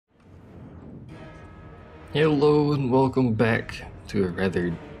Hello and welcome back to a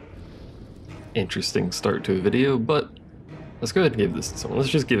rather interesting start to a video, but let's go ahead and give this to someone.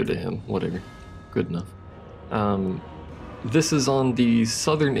 Let's just give it to him, whatever. Good enough. This is on the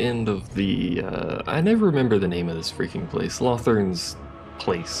southern end of the, I never remember the name of this freaking place. Lothern's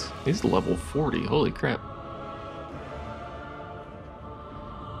place. He's level 40, holy crap.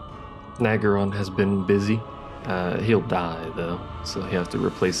 Naggaroth has been busy. He'll die though, so you have to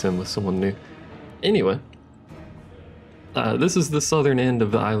replace him with someone new. Anyway. This is the southern end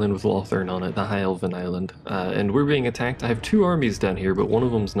of the island with Lothern on it, the High Elven Island, and we're being attacked. I have two armies down here, but one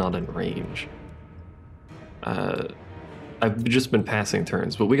of them's not in range. I've just been passing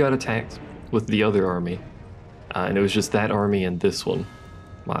turns, but we got attacked with the other army, and it was just that army and this one,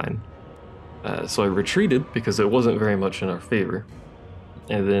 mine. So I retreated because it wasn't very much in our favor.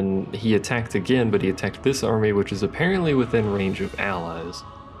 And then he attacked again, but he attacked this army, which is apparently within range of allies.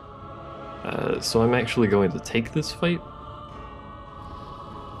 So I'm actually going to take this fight.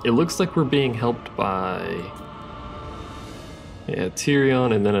 It looks like we're being helped by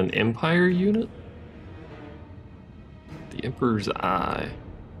Tyrion and then an Empire unit. The Emperor's Eye.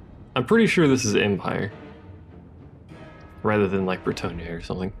 I'm pretty sure this is Empire. Rather than like Bretonnia or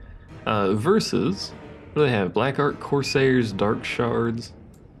something. Versus, what do they have? Black Ark Corsairs, Dark Shards.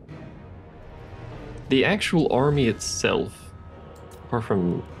 The actual army itself, apart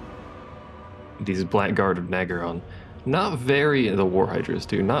from these Blackguard of Naggaroth, not very, the War Hydras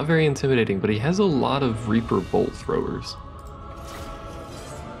too, not very intimidating, but he has a lot of Reaper Bolt Throwers.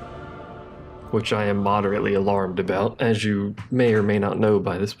 Which I am moderately alarmed about, as you may or may not know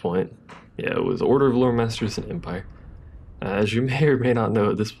by this point. Yeah, it was Order of Lore Masters and Empire. As you may or may not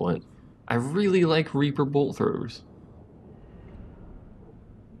know at this point, I really like Reaper Bolt Throwers.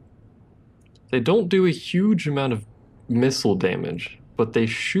 They don't do a huge amount of missile damage, but they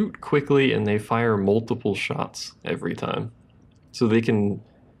shoot quickly and they fire multiple shots every time. So they can,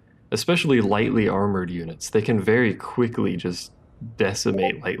 especially lightly armored units, they can very quickly just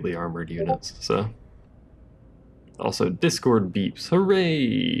decimate lightly armored units. So, also Discord beeps,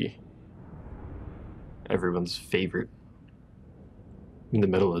 hooray! Everyone's favorite. In the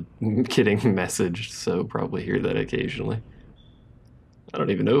middle of getting messaged, so probably hear that occasionally. I don't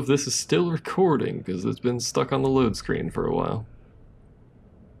even know if this is still recording because it's been stuck on the load screen for a while.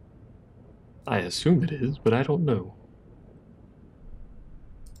 I assume it is, but I don't know.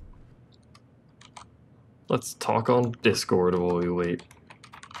 Let's talk on Discord while we wait.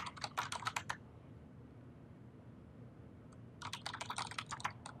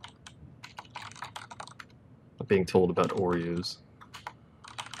 I'm being told about Oreos.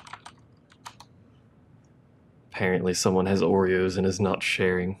 Apparently someone has Oreos and is not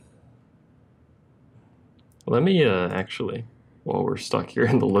sharing. Let me, actually, while we're stuck here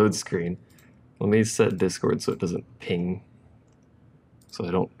in the load screen, let me set Discord so it doesn't ping. So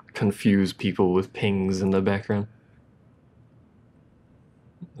I don't confuse people with pings in the background.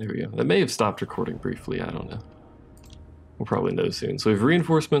 There we go. That may have stopped recording briefly, I don't know. We'll probably know soon. So we have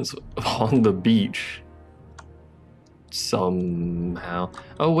reinforcements on the beach. Somehow.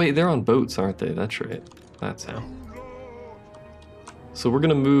 Oh wait, they're on boats, aren't they? That's right. That's how. So we're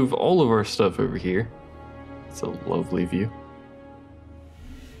gonna move all of our stuff over here. It's a lovely view.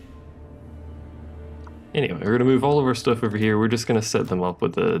 Anyway, we're gonna move all of our stuff over here. We're just gonna set them up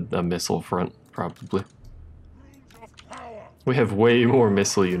with a missile front, probably. We have way more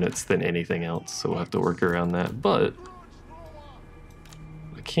missile units than anything else, so we'll have to work around that. But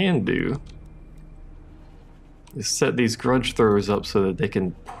what I can do is set these grudge throwers up so that they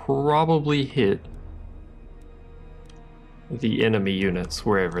can probably hit the enemy units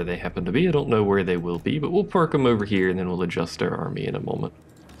wherever they happen to be. I don't know where they will be, but we'll park them over here and then we'll adjust our army in a moment.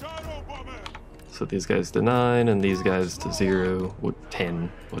 So these guys to 9 and these guys to 0,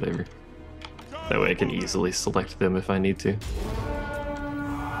 10, whatever. That way I can easily select them if I need to.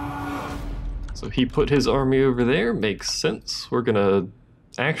 So he put his army over there, makes sense. We're gonna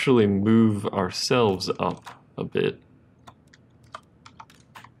actually move ourselves up a bit.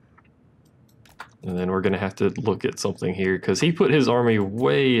 And then we're gonna have to look at something here, because he put his army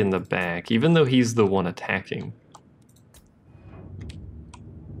way in the back, even though he's the one attacking.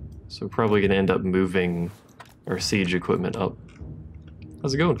 So we're probably gonna end up moving our siege equipment up.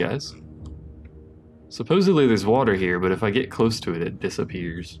 How's it going, guys? Supposedly there's water here, but if I get close to it, it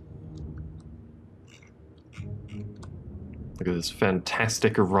disappears. Look at this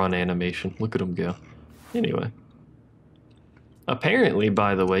fantastic run animation. Look at him go. Anyway. Apparently,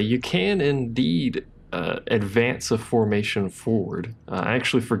 by the way, you can indeed advance a formation forward. I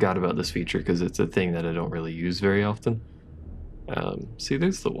actually forgot about this feature because it's a thing that I don't really use very often. See,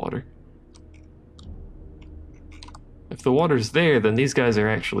 there's the water. If the water's there, then these guys are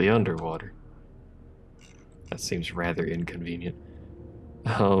actually underwater. That seems rather inconvenient.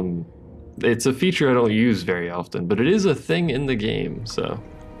 It's a feature I don't use very often, but it is a thing in the game, so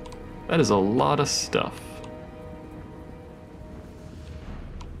that is a lot of stuff.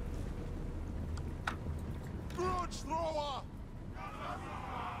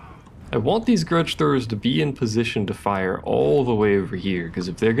 I want these grudge throwers to be in position to fire all the way over here, because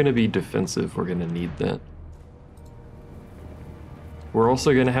if they're going to be defensive, we're going to need that. We're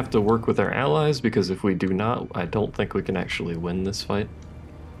also going to have to work with our allies, because if we do not, I don't think we can actually win this fight.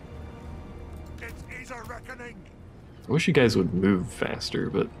 I wish you guys would move faster,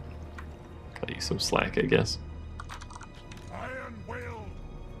 but cut you some slack, I guess.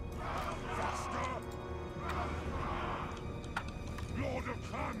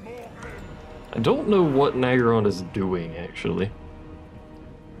 I don't know what Naggaroth is doing, actually.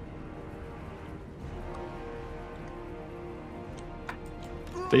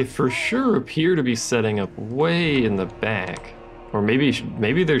 They for sure appear to be setting up way in the back. Or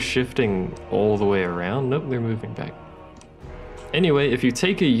maybe they're shifting all the way around. Nope, they're moving back. Anyway, if you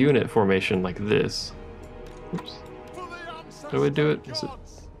take a unit formation like this... Oops. Do I do it? Is it?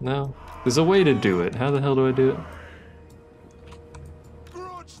 No? There's a way to do it. How the hell do I do it?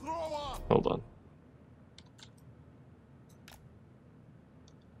 Hold on.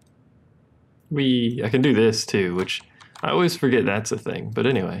 I can do this too, which I always forget that's a thing. But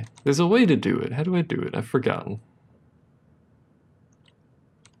anyway, there's a way to do it. How do I do it? I've forgotten.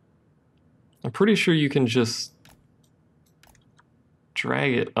 I'm pretty sure you can just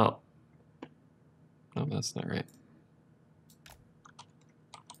drag it up. No, that's not right.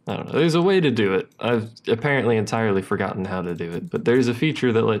 I don't know. There's a way to do it. I've apparently entirely forgotten how to do it, but there's a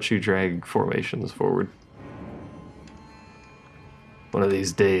feature that lets you drag formations forward. One of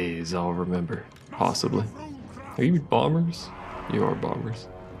these days I'll remember. Possibly. Are you bombers? You are bombers.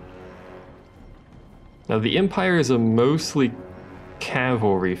 Now the Empire is a mostly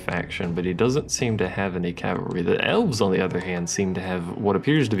cavalry faction, but he doesn't seem to have any cavalry. The Elves, on the other hand, seem to have what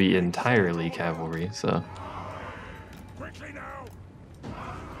appears to be entirely cavalry, so...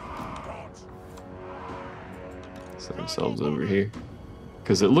 Set themselves over here.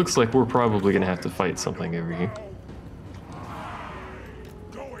 Because it looks like we're probably going to have to fight something over here.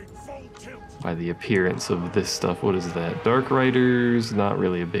 By the appearance of this stuff. What is that? Dark Riders, not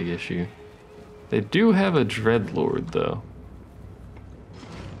really a big issue. They do have a Dreadlord, though.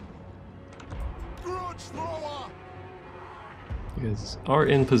 You guys are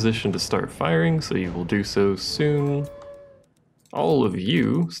in position to start firing, so you will do so soon. All of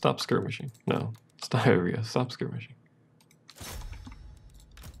you, stop skirmishing. No, stop, there we go, stop skirmishing.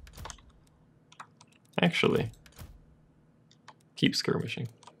 Actually, keep skirmishing.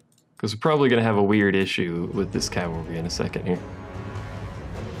 Because we're probably going to have a weird issue with this cavalry in a second here.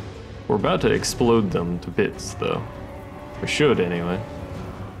 We're about to explode them to bits, though. We should, anyway.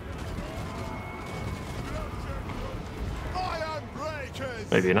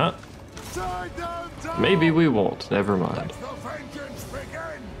 Maybe not. Maybe we won't. Never mind.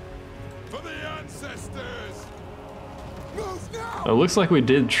 Oh, looks like we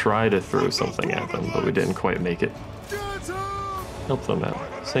did try to throw something at them, but we didn't quite make it. Help them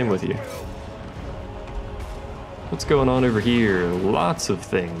out. Same with you. What's going on over here? Lots of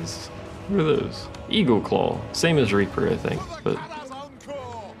things. What are those? Eagle Claw. Same as Reaper, I think, but...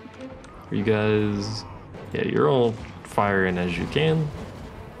 Are you guys... Yeah, you're all firing as you can.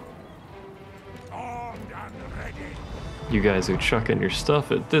 You guys are chucking your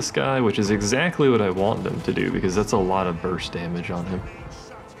stuff at this guy, which is exactly what I want them to do, because that's a lot of burst damage on him.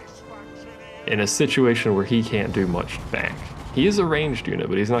 In a situation where he can't do much back. He is a ranged unit,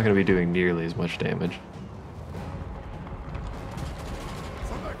 but he's not going to be doing nearly as much damage.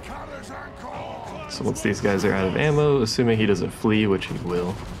 So once these guys are out of ammo, assuming he doesn't flee, which he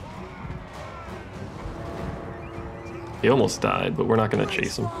will. He almost died, but we're not going to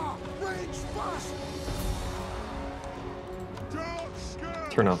chase him.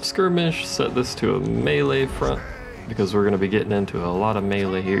 Turn off skirmish, set this to a melee front, because we're going to be getting into a lot of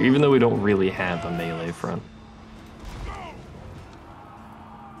melee here, even though we don't really have a melee front.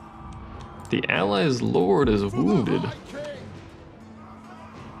 The Allies' Lord is wounded.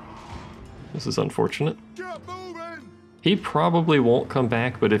 This is unfortunate. He probably won't come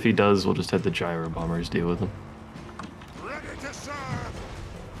back, but if he does, we'll just have the gyro bombers deal with him.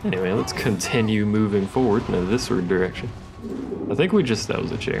 Anyway, let's continue moving forward in this direction. I think we just, that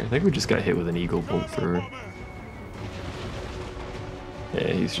was a chair. I think we just got hit with an eagle bolt through.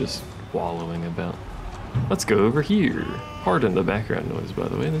 Yeah, he's just wallowing about. Let's go over here. Pardon the background noise, by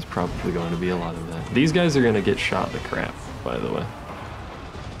the way. There's probably going to be a lot of that. These guys are going to get shot to crap, by the way.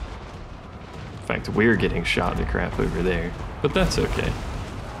 In fact, we're getting shot to crap over there, but that's okay.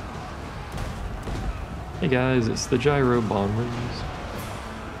 Hey guys, it's the gyro bombers.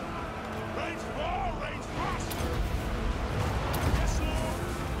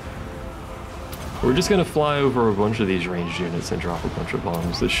 We're just gonna fly over a bunch of these ranged units and drop a bunch of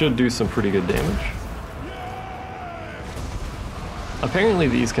bombs that should do some pretty good damage. Apparently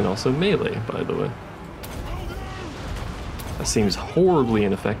these can also melee, by the way. That seems horribly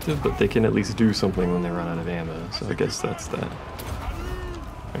ineffective, but they can at least do something when they run out of ammo, so I guess that's that.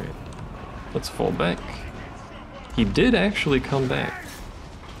 Alright, let's fall back. He did actually come back.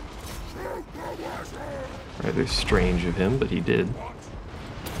 Rather strange of him, but he did.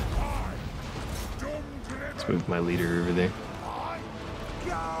 Let's move my leader over there.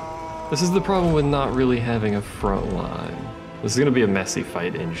 This is the problem with not really having a front line. This is going to be a messy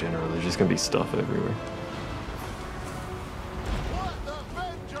fight in general. There's just going to be stuff everywhere.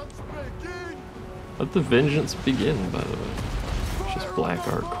 Let the vengeance begin, by the way. It's just Black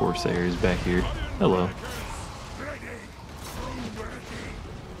Ark Corsairs back here. Hello.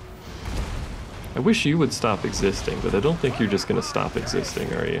 I wish you would stop existing, but I don't think you're just going to stop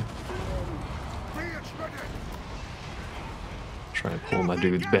existing, are you? Try and pull my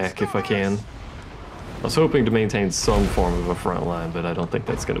dudes back if I can. I was hoping to maintain some form of a front line, but I don't think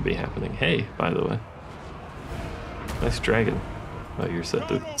that's going to be happening. Hey, by the way. Nice dragon. Oh, you're set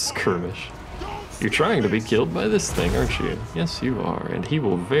to skirmish. You're trying to be killed by this thing, aren't you? Yes, you are, and he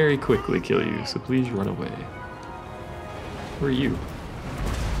will very quickly kill you, so please run away. Where are you?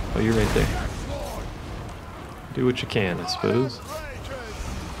 Oh, you're right there. Do what you can, I suppose.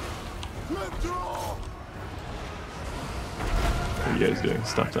 What are you guys doing?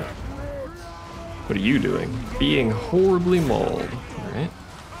 Stop that. What are you doing? Being horribly mauled. Alright.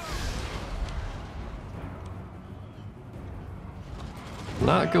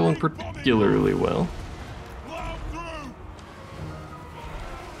 Not going particularly well.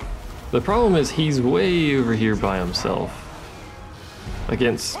 The problem is he's way over here by himself.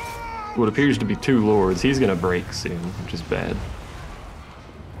 Against what appears to be two lords. He's gonna break soon, which is bad.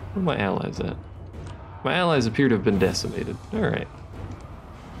 Where are my allies at? My allies appear to have been decimated. Alright.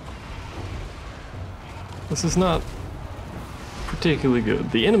 This is not particularly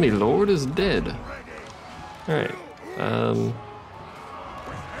good. The enemy lord is dead. Alright.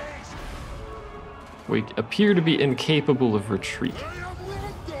 We appear to be incapable of retreat.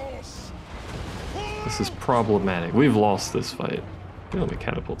 This is problematic. We've lost this fight. Oh, my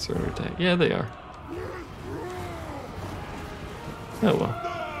catapults are under attack. Yeah, they are. Oh well.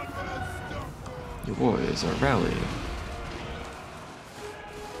 Your warriors are rallying.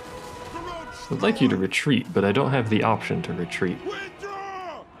 I'd like you to retreat, but I don't have the option to retreat.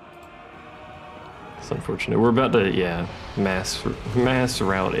 It's unfortunate. We're about to, yeah, mass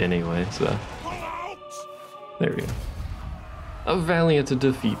rout anyway, so. There we go. A valiant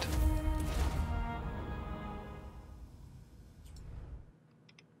defeat.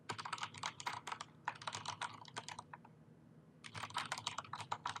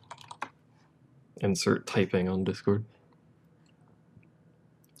 Insert typing on Discord.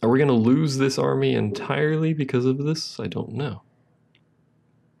 Are we going to lose this army entirely because of this? I don't know.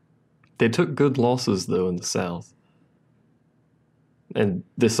 They took good losses, though, in the south. And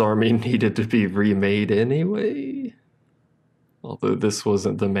this army needed to be remade anyway? Although this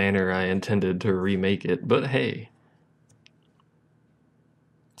wasn't the manner I intended to remake it, but hey.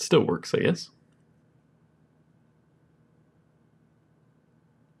 It still works, I guess.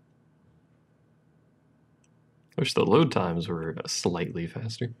 Wish the load times were slightly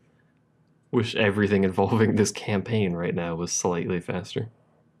faster. Wish everything involving this campaign right now was slightly faster.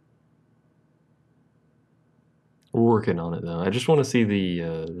 We're working on it though. I just want to see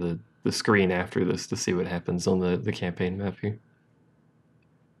the screen after this to see what happens on the campaign map here.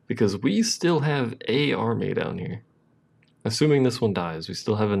 Because we still have a army down here. Assuming this one dies, we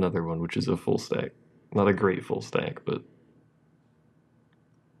still have another one, which is a full stack. Not a great full stack, but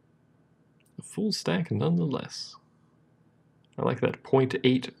a full stack nonetheless. I like that.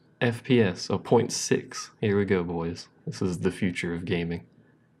 0.8 FPS. Oh, 0.6. Here we go, boys. This is the future of gaming.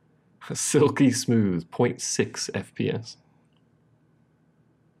 Silky smooth. 0.6 FPS.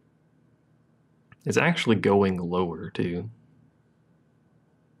 It's actually going lower, too.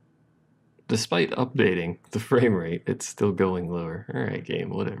 Despite updating the frame rate, it's still going lower. Alright,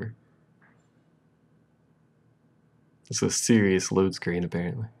 game, whatever. It's a serious load screen,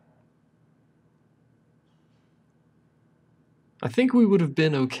 apparently. I think we would have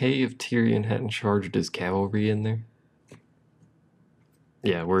been okay if Tyrion hadn't charged his cavalry in there.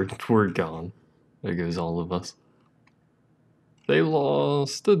 Yeah, we're gone. There goes all of us. They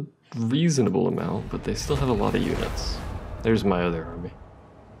lost a reasonable amount, but they still have a lot of units. There's my other army.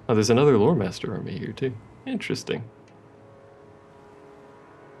 Oh, there's another Lore Master army here too. Interesting.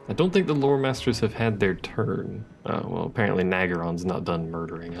 I don't think the Lore Masters have had their turn. Oh, well, apparently Naggaron's not done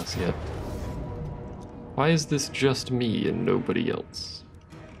murdering us yet. Why is this just me and nobody else?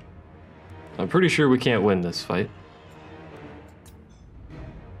 I'm pretty sure we can't win this fight.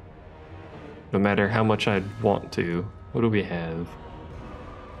 No matter how much I'd want to. What do we have?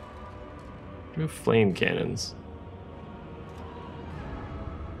 We have flame cannons.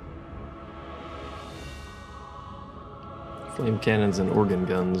 Flame cannons and organ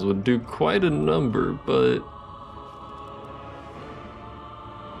guns would do quite a number, but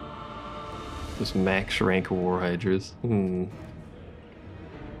just max rank war hydras.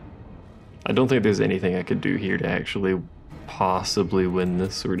 I don't think there's anything I could do here to actually possibly win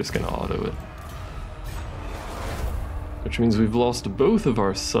this, so we're just gonna auto it. Which means we've lost both of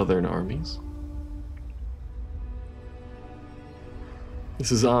our southern armies.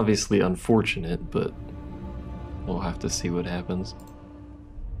 This is obviously unfortunate, but we'll have to see what happens.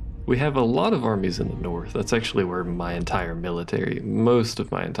 We have a lot of armies in the north. That's actually where my entire military, most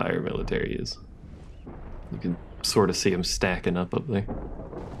of my entire military is. You can sort of see them stacking up there.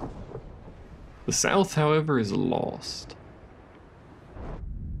 The south, however, is lost.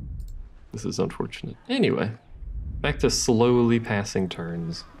 This is unfortunate. Anyway, back to slowly passing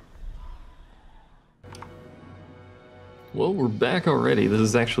turns. Well, we're back already. This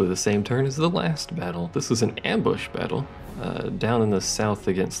is actually the same turn as the last battle. This is an ambush battle down in the south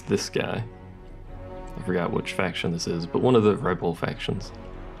against this guy. I forgot which faction this is, but one of the rebel factions.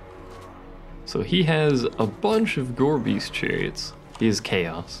 So he has a bunch of Gorbeast chariots. He is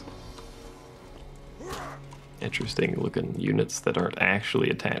Chaos. Interesting looking units that aren't actually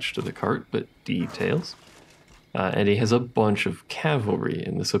attached to the cart, but details. And he has a bunch of cavalry,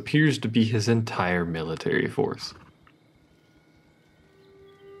 and this appears to be his entire military force.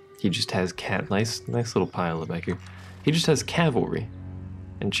 He just has nice little pile back here. He just has cavalry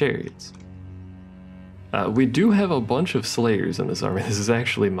and chariots. We do have a bunch of slayers in this army. This is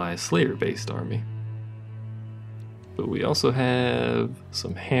actually my slayer-based army. But we also have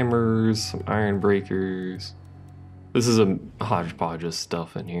some hammers, some iron breakers. This is a hodgepodge of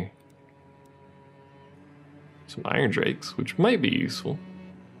stuff in here. Some iron drakes, which might be useful.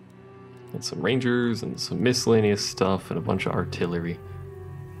 And some rangers and some miscellaneous stuff and a bunch of artillery.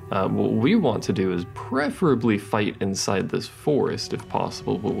 What we want to do is preferably fight inside this forest if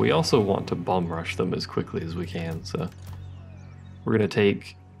possible, but we also want to bum rush them as quickly as we can, so we're going to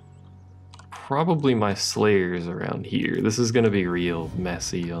take probably my slayers around here. This is going to be real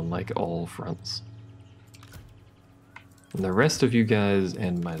messy on like all fronts. And the rest of you guys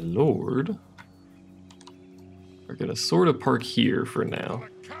and my lord are going to sort of park here for now.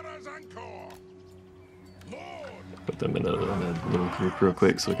 Put them in a little group real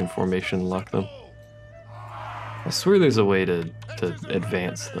quick so we can formation lock them. I swear there's a way to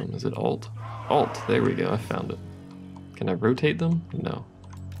advance them. Is it Alt? Alt, there we go, I found it. Can I rotate them? No.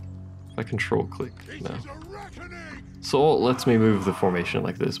 If I control click, no. So Alt lets me move the formation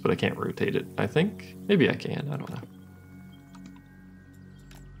like this, but I can't rotate it, I think. Maybe I can, I don't know.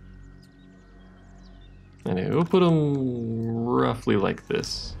 Anyway, we'll put them roughly like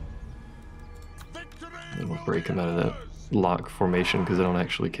this. And we'll break them out of that lock formation because I don't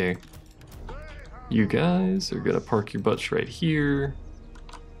actually care. You guys are gonna park your butts right here.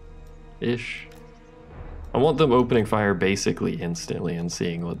 Ish. I want them opening fire basically instantly and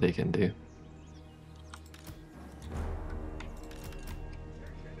seeing what they can do.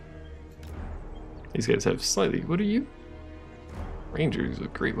 These guys have slightly... What are you? Rangers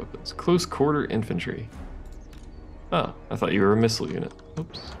with great weapons. Close quarter infantry. Oh, I thought you were a missile unit.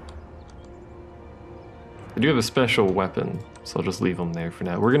 Oops. I do have a special weapon, so I'll just leave them there for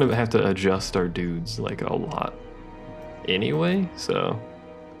now. We're gonna have to adjust our dudes like a lot anyway, so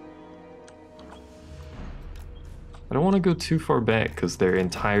I don't want to go too far back because they're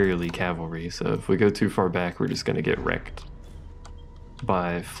entirely cavalry, so if we go too far back we're just gonna get wrecked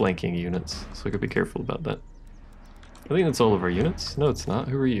by flanking units, so we gotta be careful about that. I think that's all of our units. No, it's not.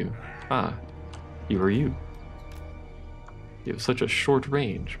 Who are you? Ah, you are you. You have such a short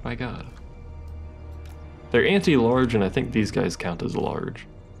range, my god. They're anti-large, and I think these guys count as large.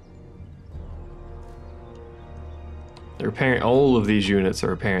 They're all of these units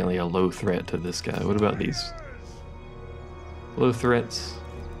are apparently a low threat to this guy. What about these? Low threats?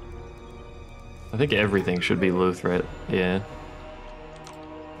 I think everything should be low threat, yeah.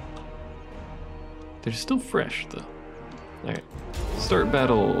 They're still fresh, though. Alright, Start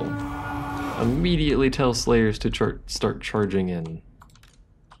battle. Immediately tell Slayers to start charging in.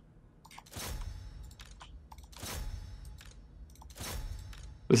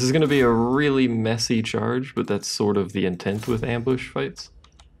 This is going to be a really messy charge, but that's sort of the intent with ambush fights.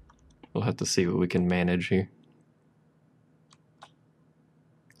 We'll have to see what we can manage here.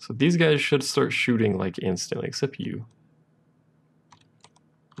 So these guys should start shooting like instantly, except you.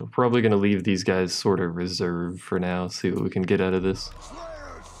 We're probably going to leave these guys sort of reserved for now, see what we can get out of this.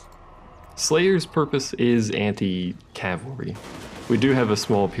 Slayer's purpose is anti-cavalry. We do have a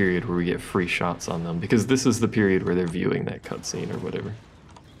small period where we get free shots on them, because this is the period where they're viewing that cutscene or whatever,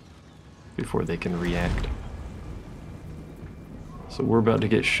 before they can react. So we're about to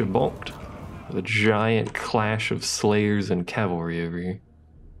get shabonked with a giant clash of Slayers and cavalry over here.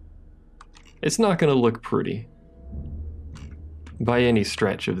 It's not going to look pretty, by any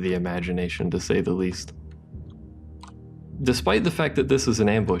stretch of the imagination, to say the least. Despite the fact that this is an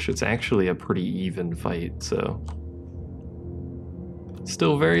ambush, it's actually a pretty even fight, so...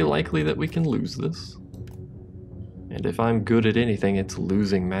 Still very likely that we can lose this. And if I'm good at anything, it's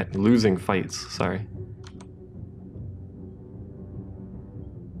losing fights, sorry.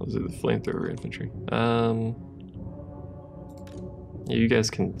 Those are the flamethrower infantry. Yeah, you guys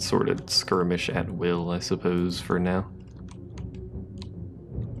can sort of skirmish at will, I suppose, for now.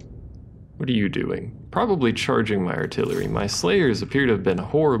 What are you doing? Probably charging my artillery. My Slayers appear to have been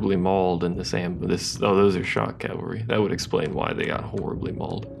horribly mauled in this ambush. Oh, those are shock cavalry. That would explain why they got horribly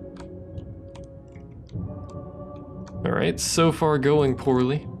mauled. Alright, so far going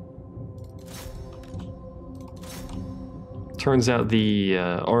poorly. Turns out the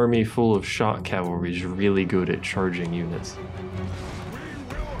army full of shock cavalry is really good at charging units.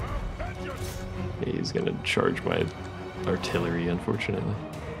 He's gonna charge my artillery, unfortunately.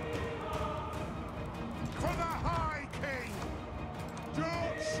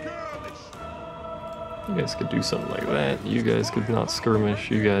 You guys could do something like that. You guys could not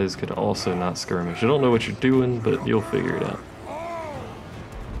skirmish. You guys could also not skirmish. I don't know what you're doing, but you'll figure it out.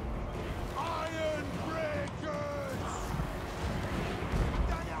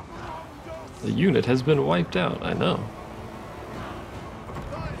 The unit has been wiped out, I know.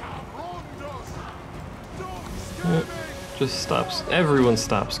 Just stops. Everyone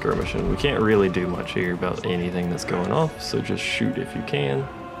stops skirmishing. We can't really do much here about anything that's going off, so just shoot if you can.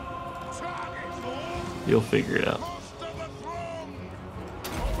 You'll figure it out.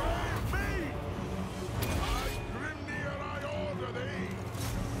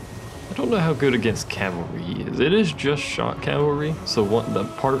 I don't know how good against cavalry he is. It is just shock cavalry, so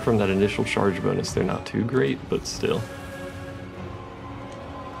apart from that initial charge bonus, they're not too great, but still.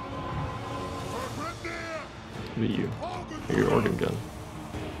 What are you? Your organ gun.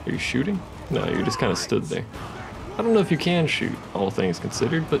 Are you shooting? No, you just kind of stood there. I don't know if you can shoot, all things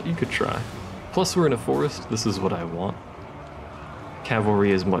considered, but you could try. Plus we're in a forest, this is what I want.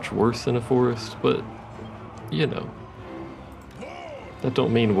 Cavalry is much worse in a forest, but, you know. That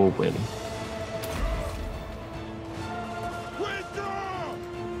don't mean we'll win.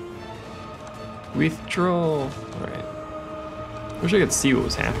 Withdraw! Alright. Wish I could see what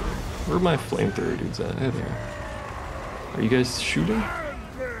was happening. Where are my flamethrower dudes at? There they are. Are you guys shooting?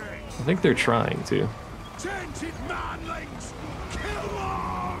 I think they're trying to.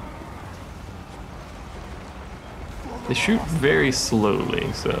 They shoot very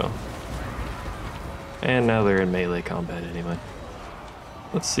slowly, so... And now they're in melee combat anyway.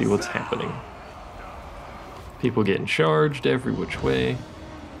 Let's see what's happening. People getting charged every which way.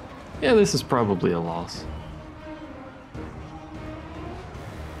 Yeah, this is probably a loss.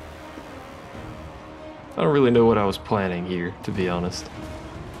 I don't really know what I was planning here, to be honest.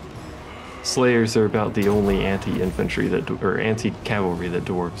 Slayers are about the only anti-infantry or anti-cavalry that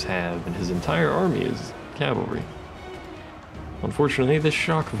dwarves have, and his entire army is cavalry. Unfortunately, the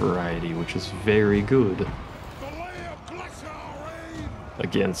shock variety, which is very good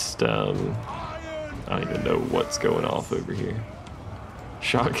against, I don't even know what's going off over here.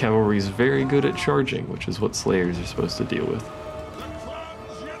 Shock cavalry is very good at charging, which is what Slayers are supposed to deal with.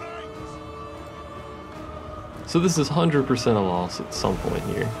 So this is 100% a loss at some point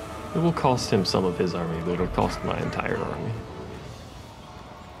here. It will cost him some of his army, but it'll cost my entire army.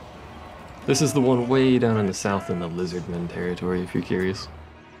 This is the one way down in the south in the Lizardmen territory, if you're curious.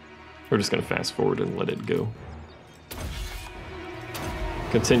 We're just going to fast forward and let it go.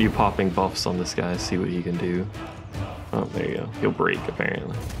 Continue popping buffs on this guy, see what he can do. Oh, there you go. He'll break,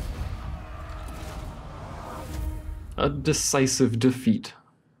 apparently. A decisive defeat.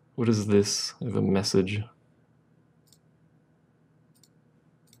 What is this? I have a message.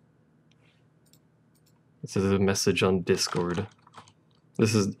 This is a message on Discord.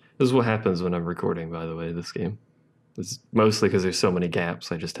 This is what happens when I'm recording, by the way, this game. It's mostly because there's so many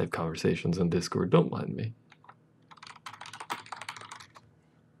gaps. I just have conversations on Discord. Don't mind me.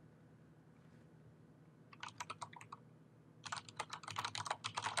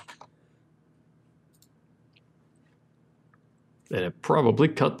 And it probably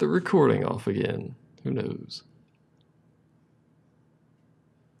cut the recording off again. Who knows?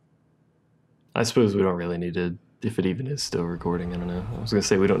 I suppose we don't really need to, if it even is still recording, I don't know. I was going to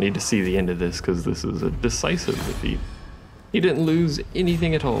say we don't need to see the end of this because this is a decisive defeat. He didn't lose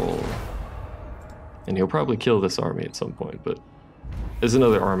anything at all. And he'll probably kill this army at some point, but there's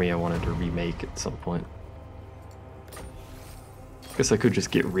another army I wanted to remake at some point. Guess I could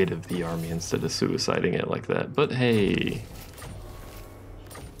just get rid of the army instead of suiciding it like that, but hey.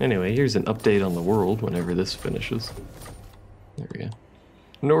 Anyway, here's an update on the world whenever this finishes. There we go.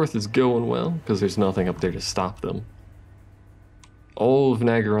 North is going well, because there's nothing up there to stop them. All of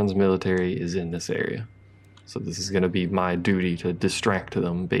Naggaron's military is in this area. So this is going to be my duty to distract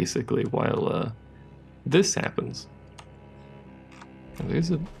them, basically, while this happens. Oh,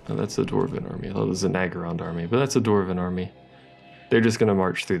 that's a Dwarven army. I thought it was a Naggaron army, but that's a Dwarven army. They're just going to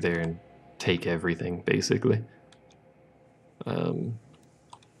march through there and take everything, basically.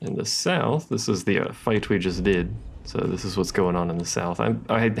 In the south, this is the fight we just did. So this is what's going on in the south.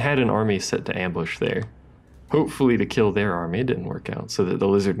 I had an army set to ambush there. Hopefully to kill their army. It didn't work out so that the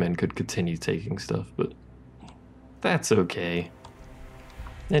Lizardmen could continue taking stuff, but that's okay.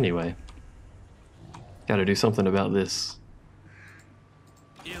 Anyway. Gotta do something about this.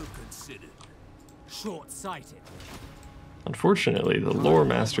 Ill-considered. Short-sighted. Unfortunately, the lore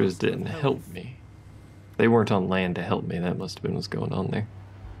masters didn't help me. They weren't on land to help me. That must have been what's going on there.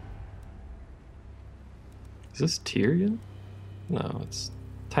 Is this Tyrion? No, it's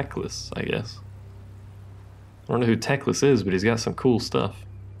Teclis, I guess. I don't know who Teclis is, but he's got some cool stuff.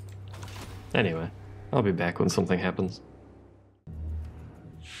 Anyway, I'll be back when something happens.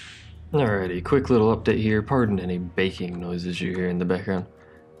 Alrighty, quick little update here. Pardon any baking noises you hear in the background.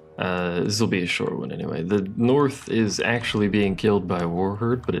 This will be a short one anyway. The north is actually being killed by a war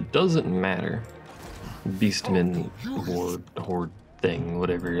herd, but it doesn't matter. Beastmen horde thing,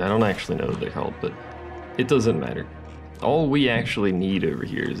 whatever. I don't actually know what they're called, but it doesn't matter. All we actually need over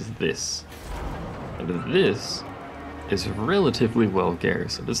here is this. And this is relatively well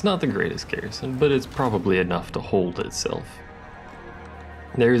garrisoned. It's not the greatest garrison, but it's probably enough to hold itself.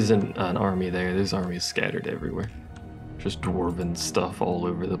 There's an army there. There's armies scattered everywhere. Just dwarven stuff all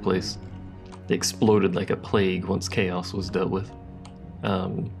over the place. They exploded like a plague once chaos was dealt with.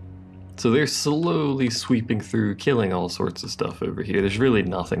 So they're slowly sweeping through, killing all sorts of stuff over here. There's really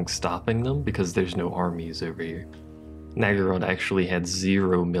nothing stopping them because there's no armies over here. Naggaroth actually had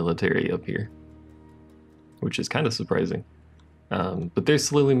 0 military up here, which is kind of surprising. But they're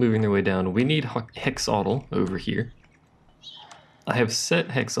slowly moving their way down. We need Hexaudl over here. I have set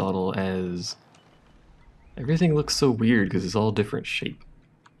Hexaudl as... Everything looks so weird because it's all different shape.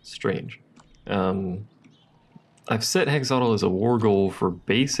 Strange. I've set Hexaudl as a war goal for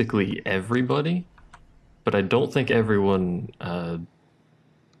basically everybody, but I don't think everyone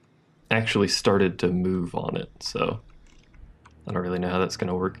actually started to move on it, so I don't really know how that's going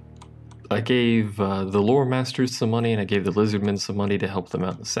to work. I gave the lore masters some money, and I gave the Lizardmen some money to help them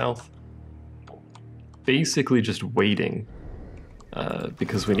out in the south. Basically just waiting,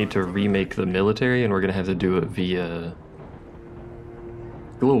 because we need to remake the military, and we're going to have to do it via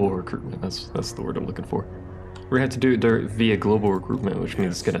global recruitment. That's the word I'm looking for. We're going to have to do it via global recruitment, which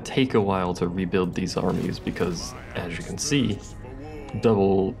means it's going to take a while to rebuild these armies because, as you can see,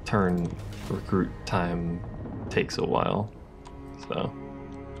 double turn recruit time takes a while. So,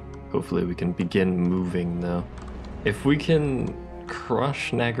 hopefully we can begin moving now. If we can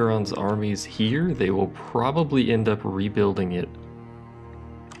crush Naggaron's armies here, they will probably end up rebuilding it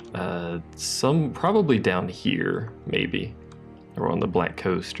probably down here, maybe. Or on the Black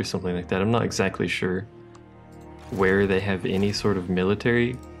Coast or something like that. I'm not exactly sure where they have any sort of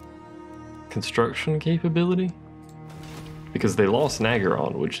military construction capability, because they lost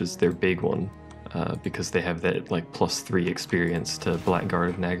Naggaroth, which is their big one, because they have that like +3 experience to Blackguard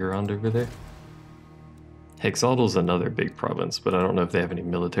of Naggaroth over there. Hexaudl's another big province, but I don't know if they have any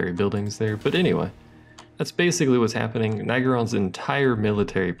military buildings there. But anyway, that's basically what's happening. Naggaron's entire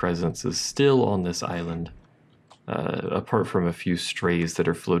military presence is still on this island. Apart from a few strays that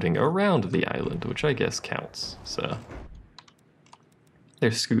are floating around the island, which I guess counts. So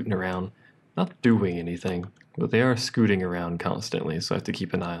they're scooting around, not doing anything, but they are scooting around constantly, so I have to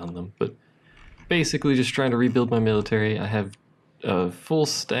keep an eye on them. But basically just trying to rebuild my military. I have a full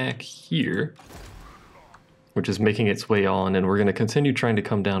stack here, which is making its way on, and we're going to continue trying to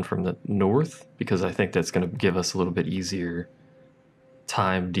come down from the north, because I think that's going to give us a little bit easier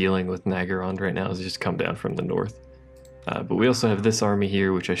time dealing with Naggaroth right now, is just come down from the north. But we also have this army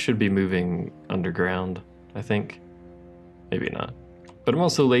here, which I should be moving underground, I think. Maybe not. But I'm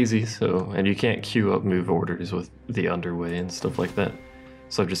also lazy, and you can't queue up move orders with the underway and stuff like that.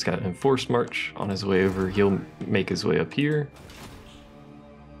 So I've just got Enforced March on his way over. He'll make his way up here.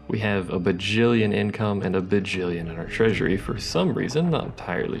 We have a bajillion income and a bajillion in our treasury for some reason, not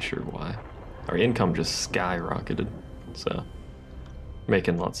entirely sure why. Our income just skyrocketed, so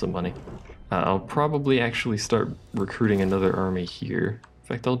making lots of money. I'll probably actually start recruiting another army here. In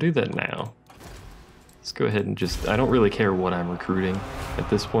fact, I'll do that now. Let's go ahead and just, I don't really care what I'm recruiting at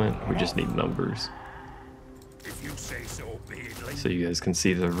this point, we just need numbers. If you say so, Beardley. So you guys can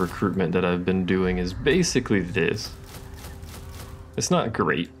see the recruitment that I've been doing is basically this. It's not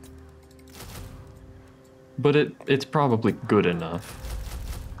great, but it's probably good enough.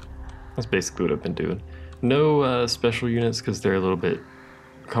 That's basically what I've been doing. No special units, because they're a little bit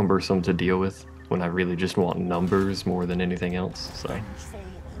cumbersome to deal with when I really just want numbers more than anything else, so.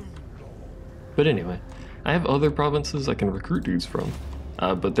 But anyway, I have other provinces I can recruit dudes from,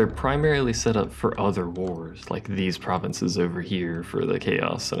 but they're primarily set up for other wars, like these provinces over here for the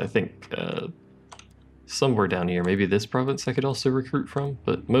chaos, and I think somewhere down here, maybe this province I could also recruit from,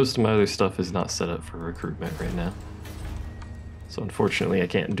 but most of my other stuff is not set up for recruitment right now. So unfortunately I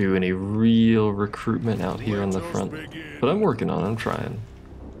can't do any real recruitment out here on the front, but I'm working on it, I'm trying.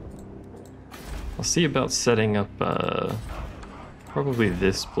 I'll see about setting up probably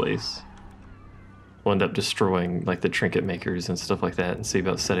this place. We'll end up destroying like the trinket makers and stuff like that and see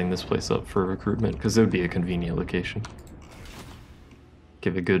about setting this place up for recruitment, because it would be a convenient location.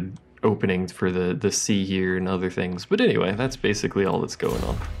 Give a good opening for the sea here and other things. But anyway, that's basically all that's going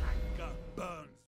on.